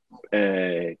cannot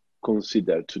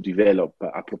consider to develop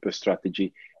a proper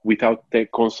strategy without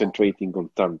concentrating on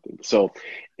something. So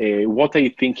what I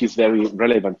think is very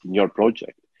relevant in your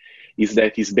project is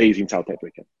that it's based in South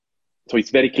Africa. So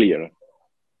it's very clear,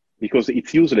 because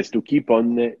it's useless to keep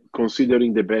on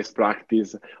considering the best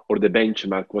practice or the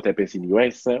benchmark, what happens in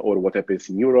US or what happens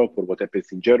in Europe or what happens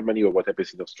in Germany or what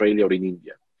happens in Australia or in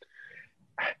India.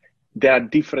 There are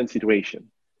different situations.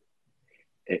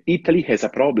 Italy has a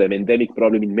problem, endemic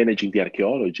problem in managing the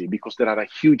archaeology, because there are a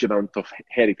huge amount of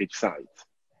heritage sites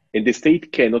and the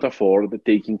state cannot afford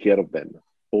taking care of them,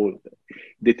 all of them.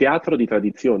 The teatro di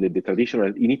tradizione, the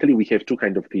traditional, in Italy we have two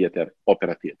kinds of theater,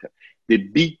 opera theater. The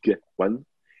big one,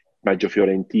 Maggio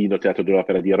Fiorentino, Teatro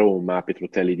dell'Opera di Roma,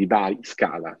 Petruzzelli di Bari,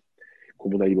 Scala,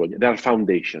 Comune di Bologna. They are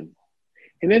foundation.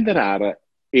 And then there are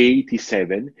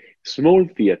 87 small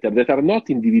theaters that are not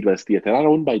individual theaters, are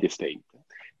owned by the state,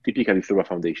 typically through a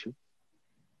foundation.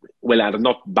 Well, are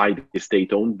not by the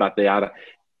state owned, but they are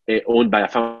owned by a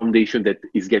foundation that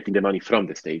is getting the money from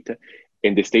the state,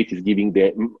 and the state is giving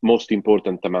the most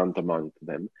important amount of money to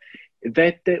them,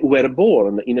 that were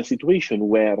born in a situation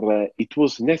where it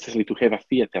was necessary to have a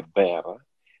theater there,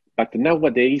 but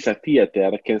nowadays a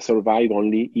theater can survive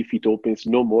only if it opens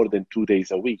no more than 2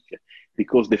 days a week,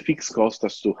 because the fixed cost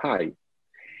is too high.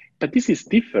 But this is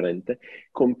different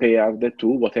compared to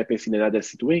what happens in another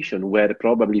situation where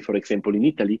probably, for example, in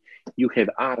Italy, you have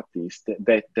artists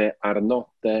that are not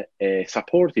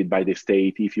supported by the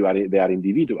state if they are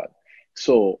individual.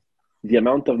 So the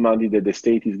amount of money that the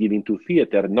state is giving to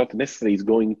theater not necessarily is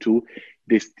going to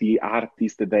the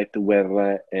artists that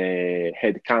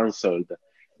had cancelled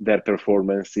their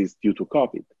performances due to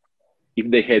COVID. If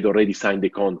they had already signed the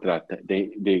contract,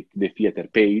 the theater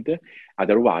paid.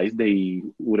 Otherwise, they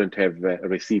wouldn't have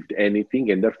received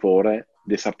anything, and therefore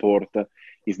the support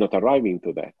is not arriving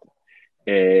to that.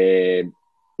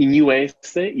 In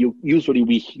US, we usually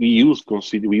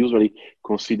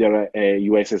consider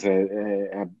US as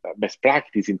a best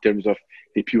practice in terms of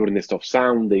the pureness of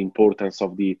sound, the importance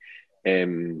of the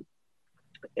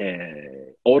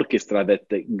orchestra that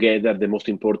gather the most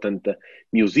important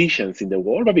musicians in the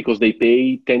world, but because they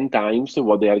pay 10 times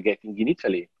what they are getting in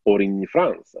Italy or in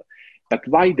France. But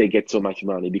why they get so much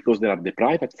money? Because they are the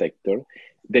private sector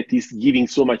that is giving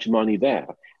so much money there.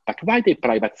 But why the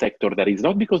private sector there is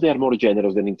not because they are more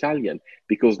generous than Italian,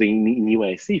 because in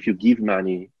US, if you give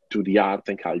money to the arts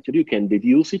and culture, you can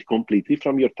deduce it completely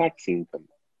from your tax income.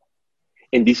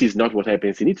 And this is not what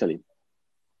happens in Italy.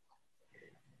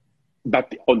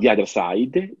 But on the other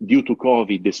side, due to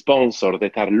COVID, the sponsors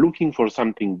that are looking for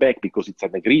something back because it's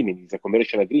an agreement, it's a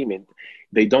commercial agreement,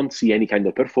 they don't see any kind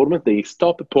of performance, they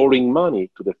stop pouring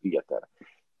money to the theater.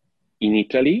 In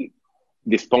Italy,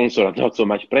 the sponsors are not so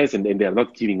much present and they are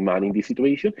not giving money in this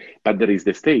situation, but there is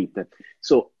the state.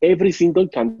 So every single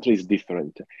country is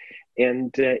different.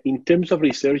 And in terms of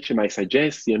research, my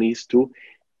suggestion is to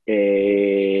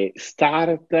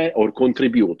start or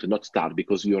contribute, not start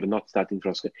because you're not starting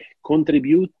from scratch,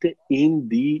 contribute in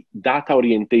the data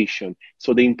orientation.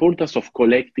 So the importance of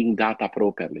collecting data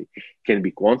properly can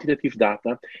be quantitative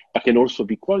data, but can also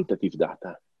be qualitative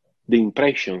data. The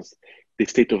impressions, the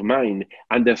state of mind,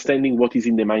 understanding what is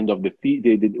in the mind of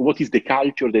what is the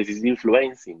culture that is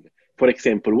influencing. For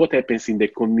example, what happens in the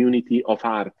community of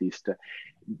artists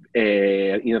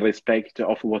in respect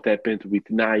of what happened with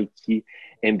Nike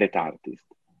and that artist.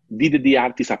 Did the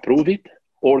artist approve it,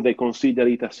 or they consider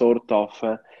it a sort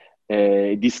of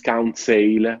discount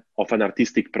sale of an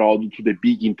artistic product to the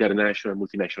big international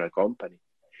multinational company?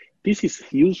 This is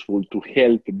useful to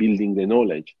help building the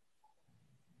knowledge.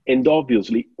 And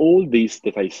obviously, all this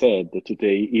that I said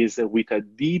today is with a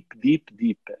deep, deep,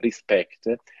 deep respect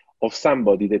of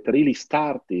somebody that really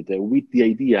started with the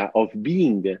idea of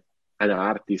being an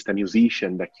artist, a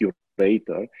musician, a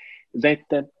curator,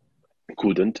 that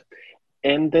couldn't,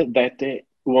 and that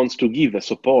wants to give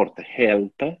support,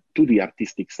 help to the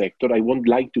artistic sector. I would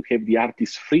like to have the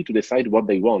artists free to decide what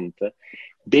they want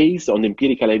based on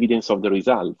empirical evidence of the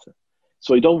results.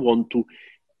 So I don't want to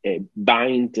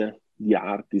bind the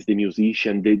artist, the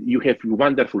musician. You have a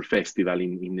wonderful festival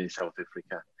in South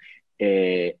Africa.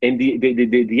 And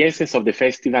the essence of the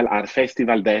festival are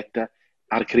festivals that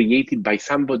are created by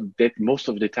somebody that most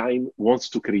of the time wants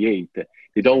to create.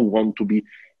 They don't want to be,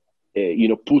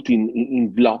 put in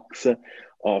blocks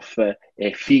of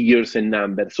figures and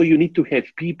numbers. So you need to have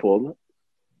people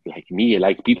like me,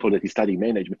 like people that study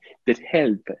management, that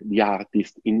help the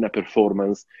artist in a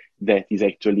performance that is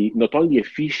actually not only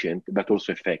efficient, but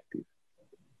also effective.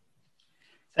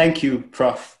 Thank you,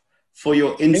 Prof, for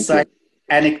your insight,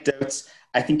 anecdotes.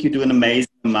 I think you do an amazing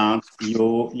amount.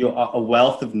 You're a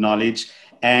wealth of knowledge.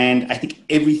 And I think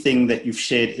everything that you've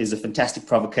shared is a fantastic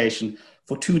provocation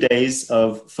for 2 days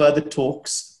of further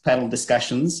talks, panel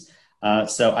discussions.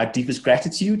 So our deepest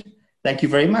gratitude. Thank you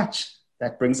very much.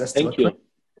 That brings us to a close.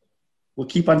 We'll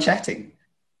keep on chatting.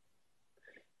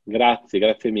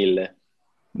 Grazie mille.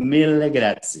 Mille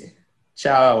grazie.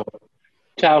 Ciao.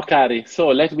 Ciao, cari. So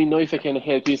let me know if I can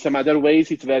help you in some other ways.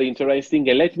 It's very interesting.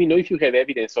 And let me know if you have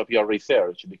evidence of your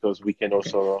research, because we can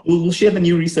also... Okay. We'll share the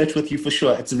new research with you for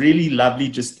sure. It's really lovely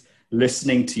just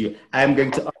listening to you. I'm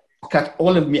going to cut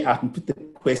all of me out and put the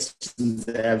questions.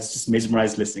 I was just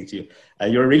mesmerized listening to you.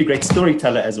 You're a really great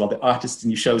storyteller as well. The artist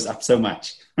in you shows up so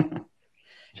much.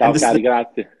 Ciao, cari.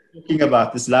 Grazie. Talking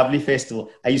about this lovely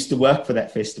festival. I used to work for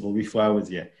that festival before I was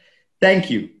here. Thank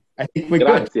you. I think we're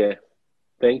good.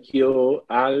 Thank you,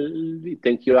 Albi.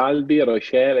 Thank you, Albi,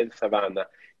 Rochelle, and Savannah.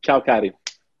 Ciao, cari.